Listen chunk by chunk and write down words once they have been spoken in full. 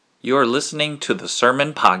You are listening to the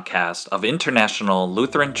Sermon Podcast of International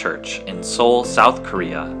Lutheran Church in Seoul, South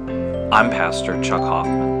Korea. I'm Pastor Chuck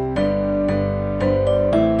Hoffman.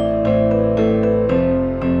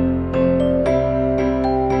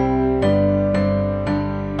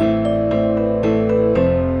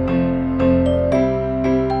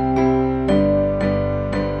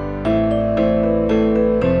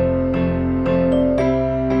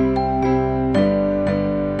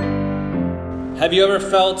 Have you ever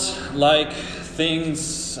felt like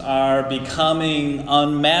things are becoming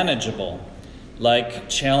unmanageable? Like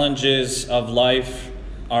challenges of life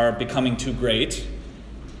are becoming too great?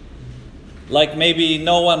 Like maybe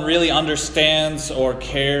no one really understands or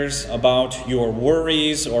cares about your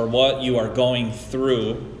worries or what you are going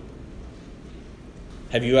through?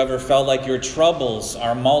 Have you ever felt like your troubles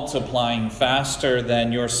are multiplying faster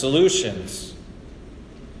than your solutions?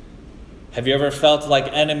 Have you ever felt like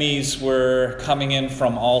enemies were coming in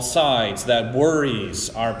from all sides, that worries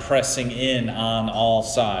are pressing in on all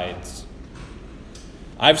sides?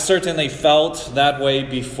 I've certainly felt that way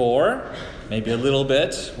before, maybe a little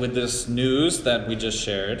bit, with this news that we just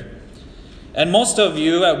shared. And most of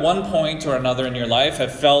you, at one point or another in your life,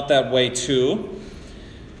 have felt that way too.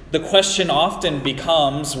 The question often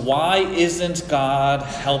becomes, why isn't God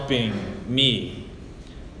helping me?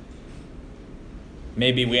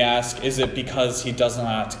 Maybe we ask, is it because he does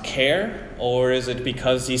not care, or is it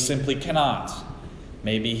because he simply cannot?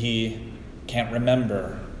 Maybe he can't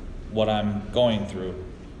remember what I'm going through.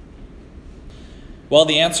 Well,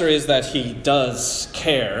 the answer is that he does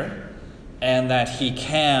care, and that he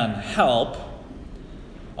can help,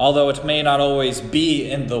 although it may not always be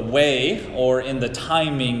in the way or in the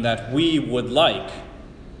timing that we would like.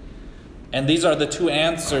 And these are the two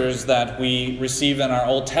answers that we receive in our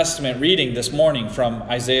Old Testament reading this morning from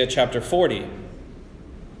Isaiah chapter 40.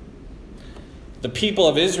 The people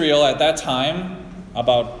of Israel at that time,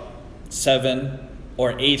 about 700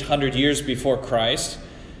 or 800 years before Christ,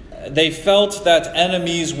 they felt that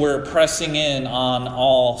enemies were pressing in on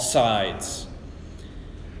all sides.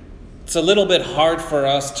 It's a little bit hard for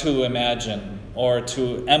us to imagine or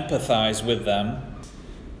to empathize with them.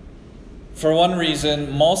 For one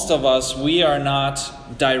reason, most of us, we are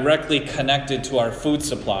not directly connected to our food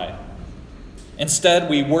supply. Instead,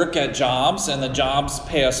 we work at jobs, and the jobs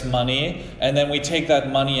pay us money, and then we take that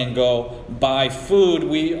money and go buy food.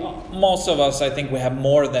 Most of us, I think, we have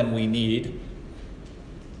more than we need.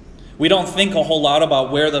 We don't think a whole lot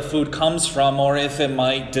about where the food comes from or if it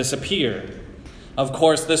might disappear. Of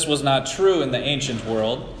course, this was not true in the ancient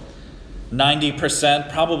world.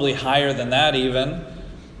 90%, probably higher than that even,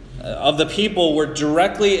 of the people were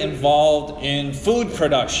directly involved in food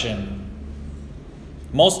production.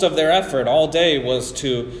 Most of their effort all day was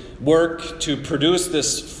to work to produce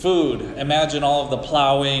this food. Imagine all of the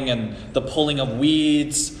plowing and the pulling of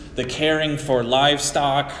weeds, the caring for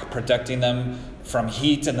livestock, protecting them from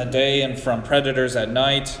heat in the day and from predators at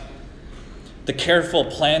night, the careful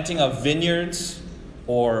planting of vineyards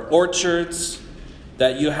or orchards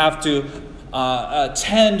that you have to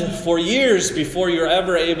tend for years before you're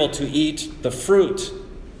ever able to eat the fruit.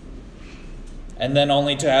 And then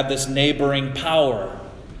only to have this neighboring power,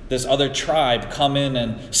 this other tribe, come in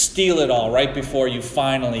and steal it all right before you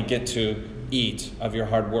finally get to eat of your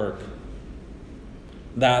hard work.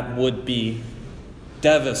 That would be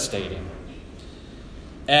devastating.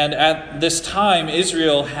 And at this time,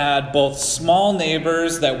 Israel had both small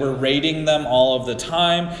neighbors that were raiding them all of the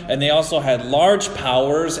time, and they also had large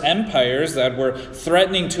powers, empires that were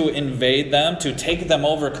threatening to invade them, to take them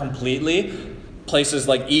over completely. Places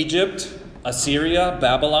like Egypt, Assyria,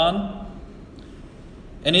 Babylon.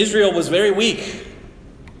 And Israel was very weak.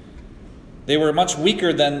 They were much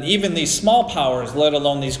weaker than even these small powers, let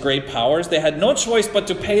alone these great powers. They had no choice but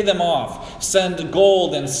to pay them off, send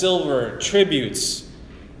gold and silver, tributes,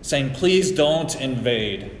 saying, please don't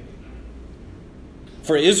invade.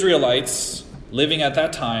 For Israelites living at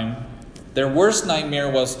that time, their worst nightmare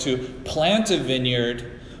was to plant a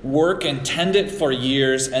vineyard, work and tend it for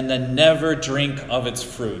years, and then never drink of its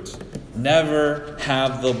fruit. Never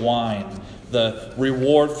have the wine, the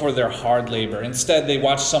reward for their hard labor. Instead, they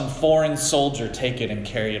watch some foreign soldier take it and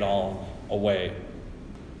carry it all away.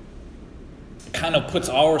 It kind of puts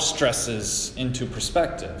our stresses into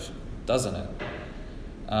perspective, doesn't it?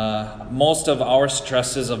 Most of our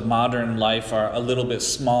stresses of modern life are a little bit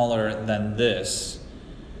smaller than this.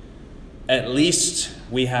 At least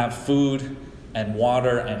we have food and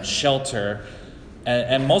water and shelter,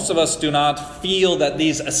 and most of us do not feel that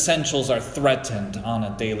these essentials are threatened on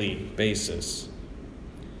a daily basis.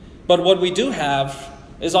 But what we do have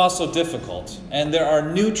is also difficult, and there are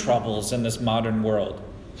new troubles in this modern world.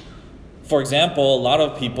 For example, a lot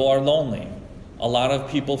of people are lonely. A lot of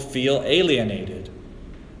people feel alienated.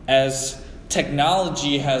 As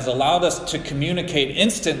technology has allowed us to communicate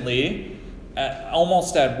instantly,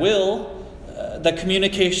 almost at will, the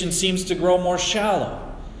communication seems to grow more shallow.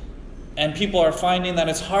 And people are finding that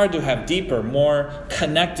it's hard to have deeper, more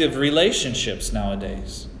connective relationships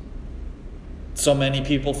nowadays. So many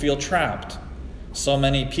people feel trapped. So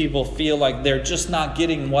many people feel like they're just not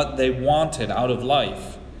getting what they wanted out of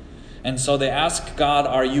life. And so they ask God,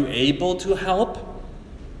 are you able to help?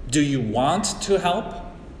 Do you want to help?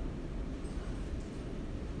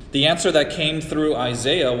 The answer that came through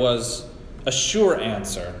Isaiah was a sure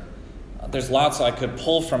answer. There's lots I could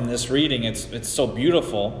pull from this reading. It's so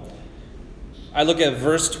beautiful. I look at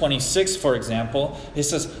verse 26, for example. It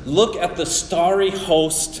says, look at the starry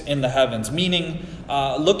host in the heavens, meaning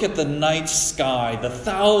look at the night sky, the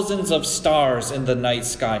thousands of stars in the night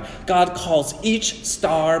sky. God calls each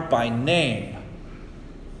star by name.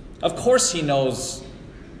 Of course he knows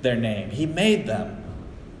their name. He made them.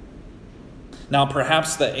 Now,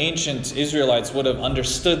 perhaps the ancient Israelites would have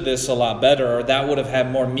understood this a lot better, or that would have had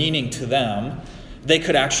more meaning to them. They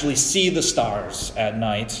could actually see the stars at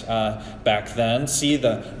night back then, see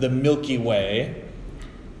the Milky Way.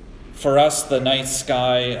 For us, the night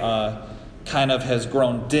sky kind of has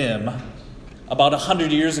grown dim. About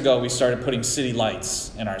 100 years ago, we started putting city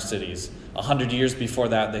lights in our cities. 100 years before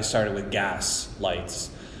that, they started with gas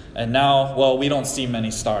lights. And now, well, we don't see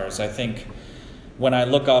many stars. I think when I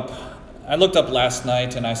looked up last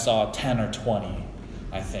night and I saw 10 or 20,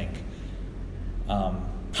 I think.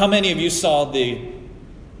 How many of you saw the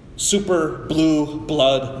super blue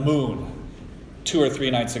blood moon 2 or 3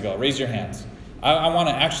 nights ago? Raise your hands. I want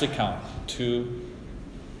to actually count. 2,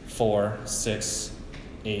 4, 6,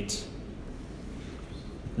 8,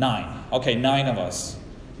 9. Okay, 9 of us.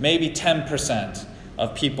 Maybe 10%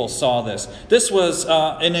 of people saw this. This was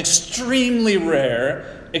an extremely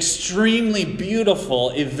rare, extremely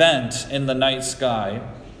beautiful event in the night sky.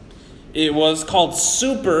 It was called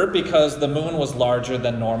super because the moon was larger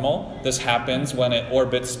than normal. This happens when it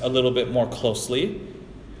orbits a little bit more closely.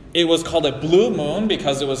 It was called a blue moon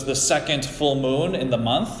because it was the second full moon in the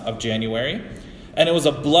month of January. And it was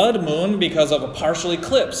a blood moon because of a partial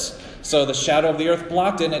eclipse. So the shadow of the earth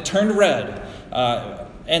blocked it and it turned red.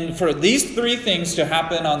 And for these 3 things to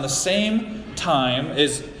happen on the same time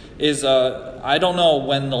is I don't know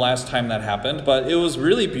when the last time that happened, but it was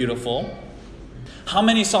really beautiful. How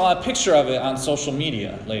many saw a picture of it on social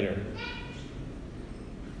media later?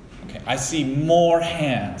 Okay, I see more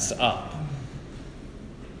hands up.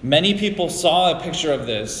 Many people saw a picture of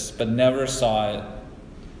this, but never saw it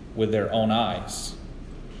with their own eyes.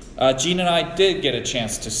 Jean and I did get a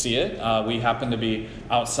chance to see it. We happened to be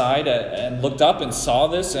outside and looked up and saw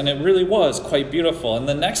this, and it really was quite beautiful. And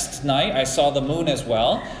the next night, I saw the moon as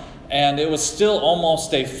well. And it was still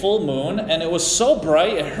almost a full moon, and it was so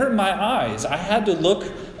bright, it hurt my eyes. I had to look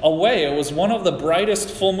away. It was one of the brightest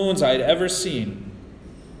full moons I had ever seen.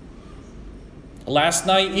 Last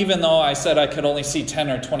night, even though I said I could only see 10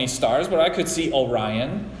 or 20 stars, but I could see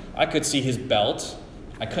Orion. I could see his belt.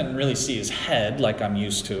 I couldn't really see his head like I'm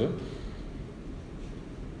used to.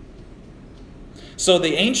 So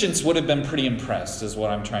the ancients would have been pretty impressed, is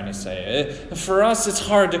what I'm trying to say. For us, it's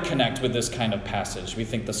hard to connect with this kind of passage. We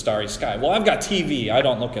think the starry sky. Well, I've got TV. I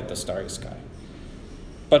don't look at the starry sky.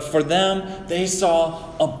 But for them, they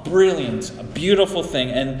saw a brilliant, a beautiful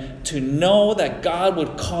thing. And to know that God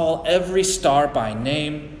would call every star by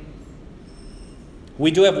name.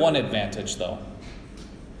 We do have one advantage, though.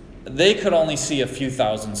 They could only see a few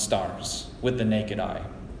thousand stars with the naked eye.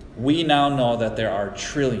 We now know that there are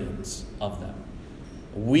trillions of them.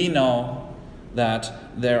 We know that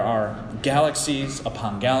there are galaxies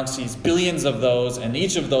upon galaxies, billions of those, and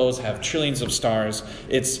each of those have trillions of stars.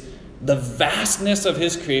 It's the vastness of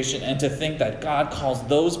his creation, and to think that God calls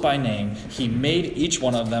those by name. He made each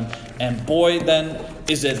one of them, and boy, then,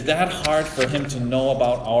 is it that hard for him to know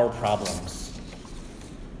about our problems?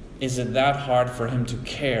 Is it that hard for him to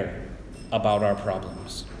care about our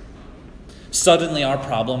problems? Suddenly our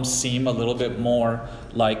problems seem a little bit more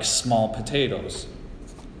like small potatoes.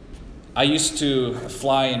 I used to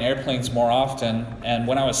fly in airplanes more often, and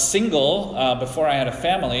when I was single, before I had a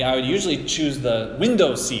family, I would usually choose the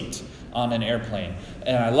window seat on an airplane.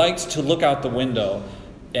 And I liked to look out the window,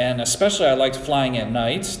 and especially I liked flying at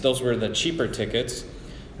night. Those were the cheaper tickets.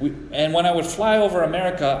 And when I would fly over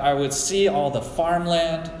America, I would see all the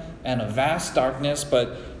farmland and a vast darkness,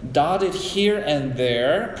 but dotted here and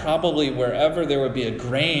there, probably wherever there would be a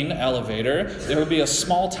grain elevator, there would be a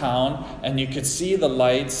small town, and you could see the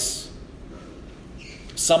lights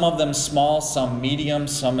Some of them small, some medium,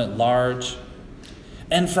 some at large.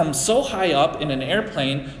 And from so high up in an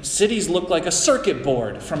airplane, cities look like a circuit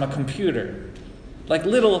board from a computer. Like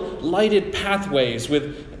little lighted pathways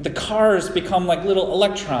with the cars become like little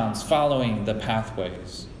electrons following the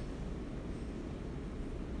pathways.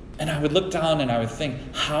 And I would look down and I would think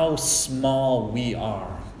how small we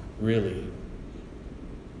are, really.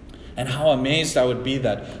 And how amazed I would be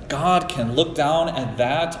that God can look down at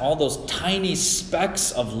that, all those tiny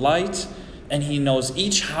specks of light, and He knows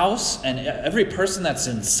each house and every person that's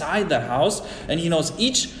inside that house, and He knows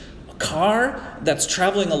each car that's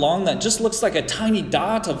traveling along that just looks like a tiny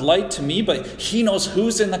dot of light to me, but He knows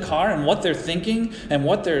who's in the car and what they're thinking and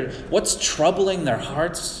what's troubling their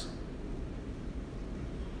hearts.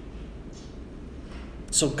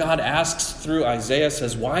 So God asks through Isaiah,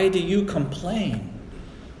 says, "Why do you complain?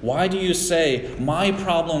 Why do you say, my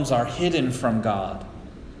problems are hidden from God?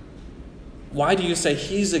 Why do you say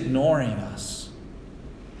He's ignoring us?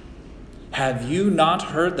 Have you not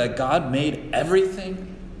heard that God made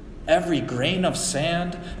everything? Every grain of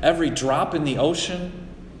sand, every drop in the ocean?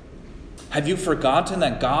 Have you forgotten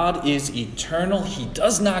that God is eternal? He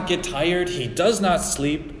does not get tired. He does not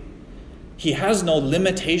sleep. He has no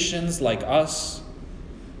limitations like us.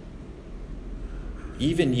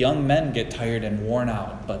 Even young men get tired and worn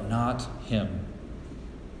out, but not Him."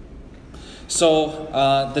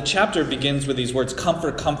 So the chapter begins with these words,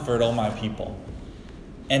 "Comfort, comfort, O my people."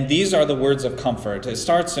 And these are the words of comfort. It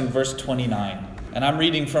starts in verse 29. And I'm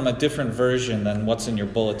reading from a different version than what's in your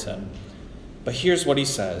bulletin. But here's what He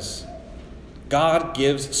says. God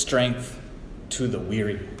gives strength to the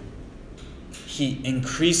weary. He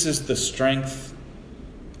increases the strength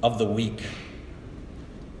of the weak.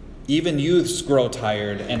 Even youths grow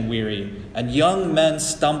tired and weary, and young men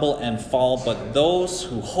stumble and fall, but those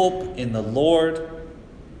who hope in the Lord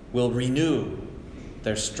will renew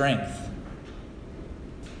their strength.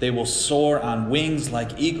 They will soar on wings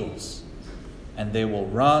like eagles, and they will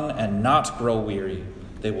run and not grow weary.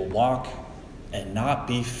 They will walk and not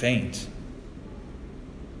be faint.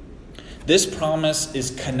 This promise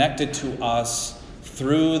is connected to us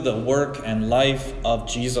through the work and life of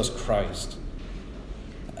Jesus Christ.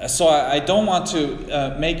 So I don't want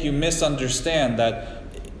to make you misunderstand that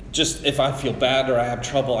just if I feel bad or I have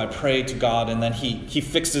trouble, I pray to God and then He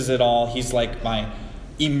fixes it all. He's like my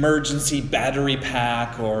emergency battery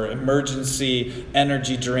pack or emergency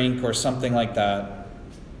energy drink or something like that.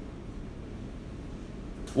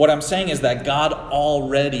 What I'm saying is that God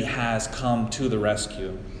already has come to the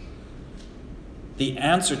rescue. The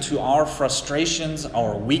answer to our frustrations,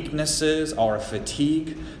 our weaknesses, our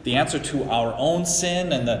fatigue, the answer to our own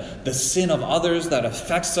sin and the sin of others that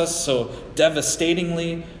affects us so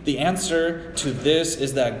devastatingly, the answer to this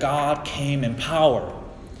is that God came in power.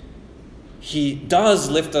 He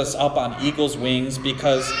does lift us up on eagle's wings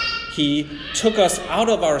because He took us out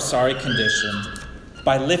of our sorry condition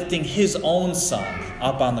by lifting His own Son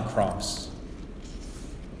up on the cross.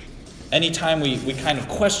 Anytime we kind of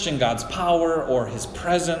question God's power or His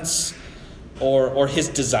presence or His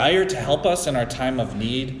desire to help us in our time of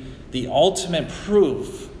need, the ultimate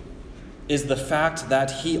proof is the fact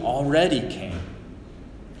that He already came.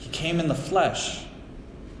 He came in the flesh.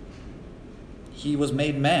 He was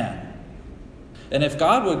made man. And if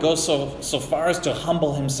God would go so far as to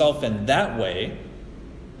humble Himself in that way,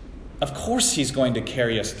 of course He's going to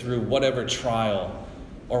carry us through whatever trial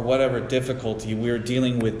or whatever difficulty we're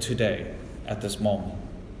dealing with today at this moment.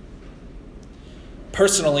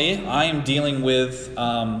 Personally, I am dealing with,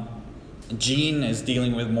 Jean is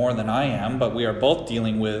dealing with more than I am, but we are both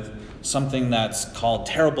dealing with something that's called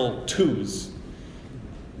terrible twos.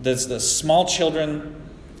 There's the small children,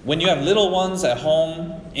 when you have little ones at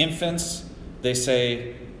home, infants, they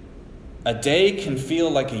say, a day can feel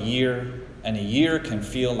like a year, and a year can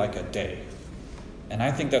feel like a day. And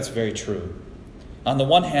I think that's very true. On the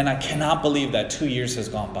one hand, I cannot believe that 2 years has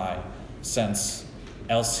gone by since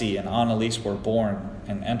Elsie and Annalise were born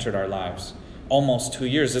and entered our lives. Almost 2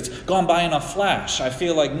 years. It's gone by in a flash. I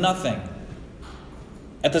feel like nothing.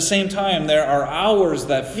 At the same time, there are hours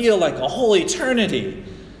that feel like a whole eternity.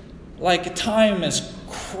 Like time is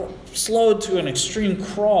slowed to an extreme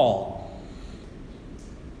crawl.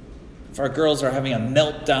 If our girls are having a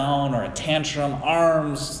meltdown or a tantrum,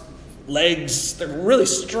 arms, legs, they're really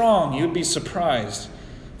strong. You'd be surprised.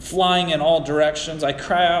 Flying in all directions. I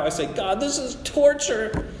cry out. I say, God, this is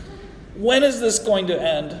torture. When is this going to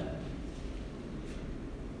end?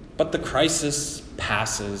 But the crisis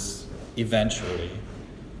passes eventually.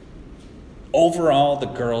 Overall, the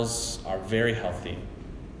girls are very healthy.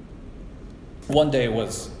 One day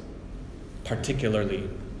was particularly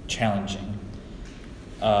challenging.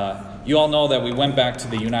 You all know that we went back to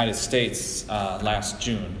the United States last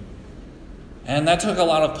June. And that took a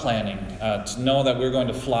lot of planning to know that we were going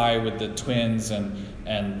to fly with the twins,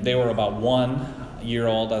 and they were about 1 year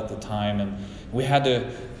old at the time, and we had to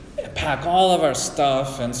pack all of our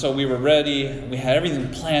stuff, and so we were ready. We had everything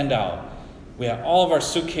planned out. We had all of our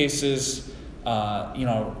suitcases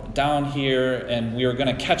down here, and we were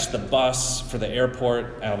going to catch the bus for the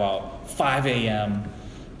airport at about 5 a.m.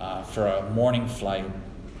 For a morning flight.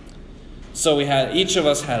 So each of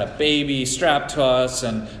us had a baby strapped to us,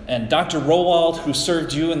 and Dr. Rowald, who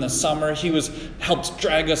served you in the summer, he helped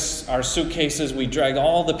drag us our suitcases. We dragged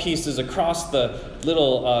all the pieces across the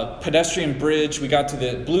little pedestrian bridge. We got to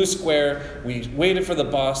the blue square. We waited for the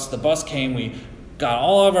bus. The bus came. We got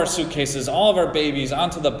all of our suitcases, all of our babies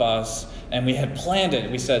onto the bus, and we had planned it.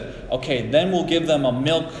 We said, okay, then we'll give them a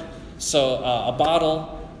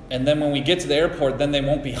bottle, and then when we get to the airport, then they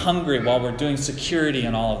won't be hungry while we're doing security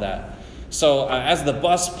and all of that. So as the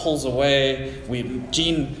bus pulls away,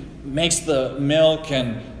 Jean makes the milk,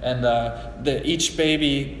 and each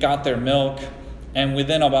baby got their milk. And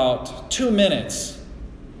within about 2 minutes,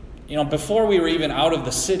 before we were even out of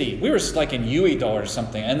the city, we were like in Uido or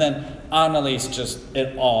something. And then Annalise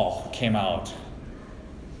it all came out.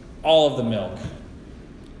 All of the milk.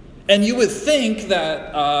 And you would think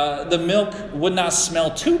that the milk would not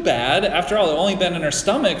smell too bad. After all, it had only been in her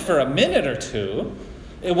stomach for a minute or two.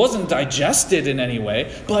 It wasn't digested in any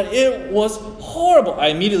way, but it was horrible. I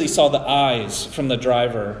immediately saw the eyes from the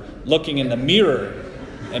driver looking in the mirror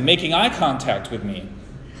and making eye contact with me.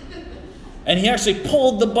 And he actually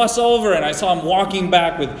pulled the bus over, and I saw him walking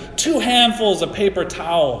back with 2 handfuls of paper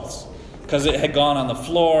towels because it had gone on the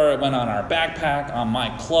floor. It went on our backpack, on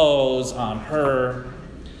my clothes, on her.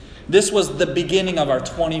 This was the beginning of our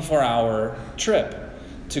 24-hour trip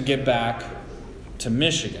to get back to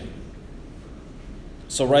Michigan.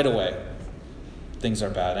 So right away, things are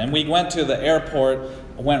bad. And we went to the airport,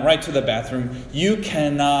 went right to the bathroom. You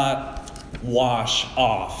cannot wash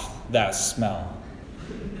off that smell.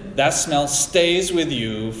 That smell stays with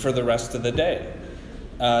you for the rest of the day.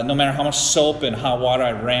 No matter how much soap and hot water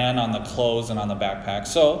I ran on the clothes and on the backpack.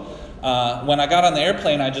 So when I got on the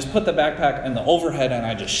airplane, I just put the backpack in the overhead and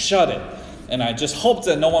I just shut it. And I just hoped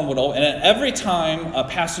that no one would open. And every time a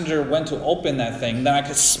passenger went to open that thing, then I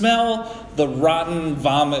could smell the rotten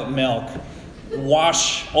vomit milk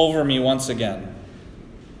wash over me once again.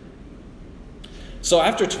 So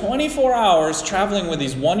after 24 hours traveling with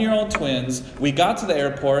these 1-year-old twins, we got to the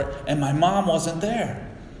airport and my mom wasn't there.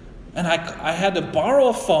 And I had to borrow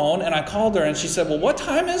a phone, and I called her and she said, well, what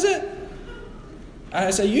time is it? And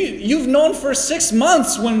I said, you've known for 6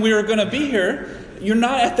 months when we were going to be here. You're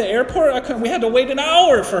not at the airport? We had to wait an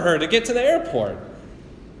hour for her to get to the airport.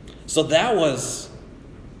 So that was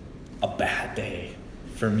a bad day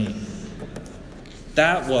for me.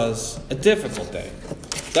 That was a difficult day.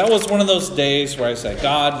 That was one of those days where I said,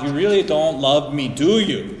 God, you really don't love me, do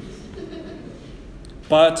you?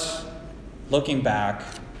 But looking back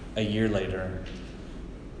a year later,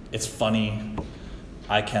 it's funny.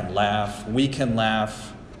 I can laugh. We can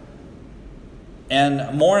laugh.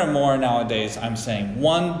 And more nowadays, I'm saying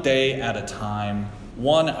 1 day at a time,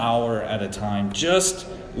 1 hour at a time. Just,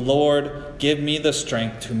 Lord, give me the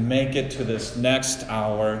strength to make it to this next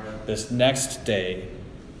hour, this next day.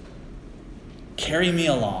 Carry me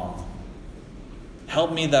along.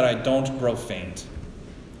 Help me that I don't grow faint.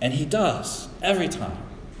 And He does, every time.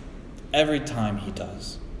 Every time He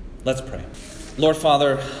does. Let's pray. Lord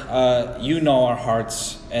Father, you know our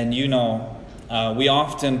hearts, and you know we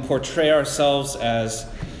often portray ourselves as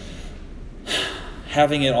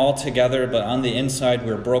having it all together, but on the inside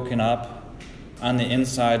we're broken up. On the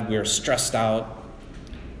inside we're stressed out,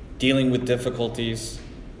 dealing with difficulties.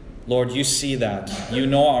 Lord, you see that. You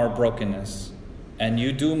know our brokenness, and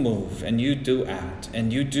you do move, and you do act,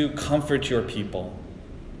 and you do comfort your people.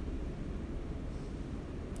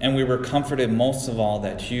 And we were comforted most of all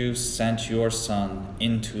that you sent your Son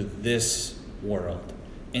into this world,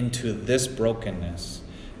 into this brokenness,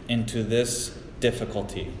 into this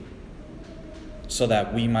difficulty, so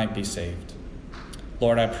that we might be saved.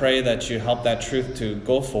 Lord, I pray that you help that truth to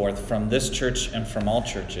go forth from this church and from all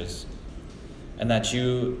churches, and that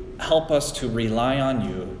you help us to rely on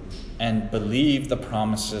you and believe the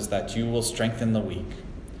promises that you will strengthen the weak.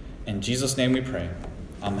 In Jesus' name we pray.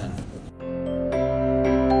 Amen.